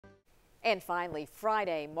And finally,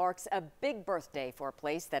 Friday marks a big birthday for a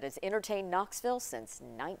place that has entertained Knoxville since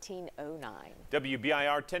 1909.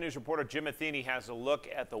 WBIR 10 News reporter Jim Matheny has a look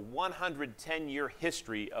at the 110-year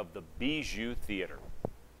history of the Bijou Theatre.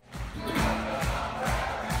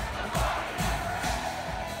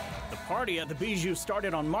 The party at the Bijou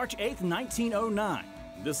started on March 8, 1909.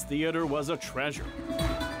 This theater was a treasure.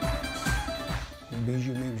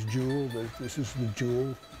 Bijou means jewel. This is the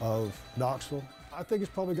jewel of Knoxville. I think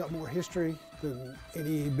it's probably got more history than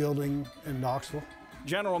any building in Knoxville.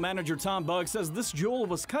 General Manager Tom Bugg says this jewel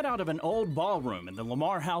was cut out of an old ballroom in the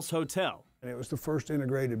Lamar House Hotel. And it was the first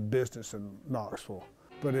integrated business in Knoxville,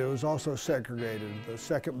 but it was also segregated. The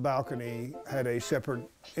second balcony had a separate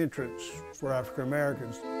entrance for African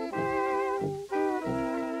Americans.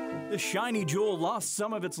 The shiny jewel lost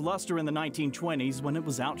some of its luster in the 1920s when it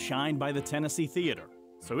was outshined by the Tennessee Theater,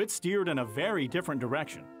 so it steered in a very different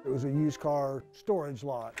direction. It was a used car storage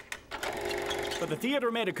lot. But the theater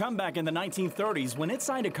made a comeback in the 1930s when it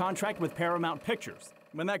signed a contract with Paramount Pictures.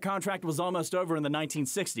 When that contract was almost over in the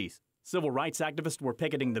 1960s, civil rights activists were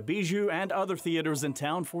picketing the Bijou and other theaters in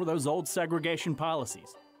town for those old segregation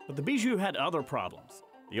policies. But the Bijou had other problems.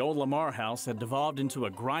 The old Lamar House had devolved into a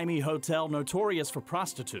grimy hotel notorious for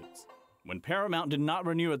prostitutes. When Paramount did not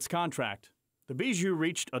renew its contract, the Bijou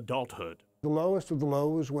reached adulthood. The lowest of the low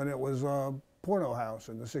was when it was a porno house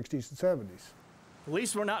in the 60s and 70s.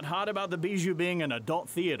 Police were not hot about the Bijou being an adult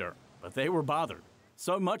theater, but they were bothered.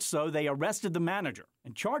 So much so, they arrested the manager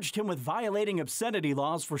and charged him with violating obscenity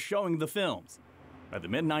laws for showing the films. By the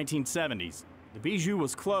mid-1970s, the Bijou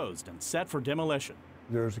was closed and set for demolition.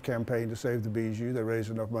 There was a campaign to save the Bijou. They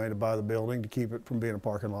raised enough money to buy the building to keep it from being a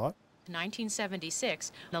parking lot. In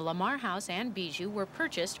 1976, the Lamar House and Bijou were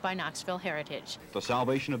purchased by Knoxville Heritage. The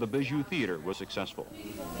salvation of the Bijou Theatre was successful.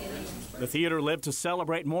 The theater lived to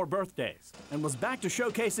celebrate more birthdays and was back to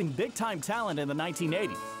showcasing big-time talent in the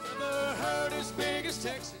 1980s.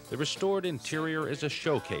 The restored interior is a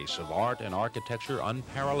showcase of art and architecture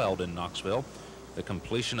unparalleled in Knoxville. The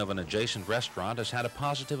completion of an adjacent restaurant has had a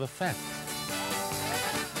positive effect.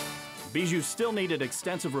 Bijou still needed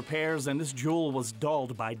extensive repairs, and this jewel was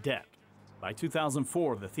dulled by debt. By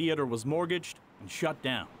 2004, the theater was mortgaged and shut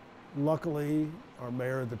down. Luckily, our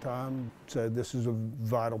mayor at the time said this is a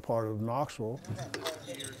vital part of Knoxville.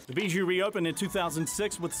 The Bijou reopened in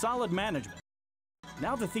 2006 with solid management.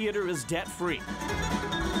 Now the theater is debt-free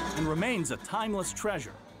and remains a timeless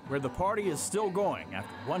treasure where the party is still going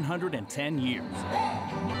after 110 years.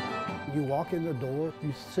 You walk in the door,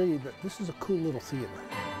 you see that this is a cool little theater.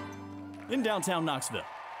 In downtown Knoxville,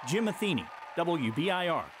 Jim Matheny,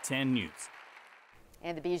 WBIR 10 News.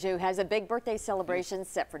 And the Bijou has a big birthday celebration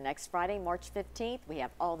set for next Friday, March 15th. We have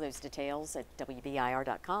all those details at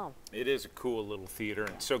WBIR.com. It is a cool little theater,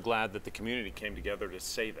 and so glad that the community came together to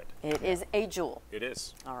save it. It is a jewel. It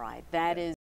is. All right, that is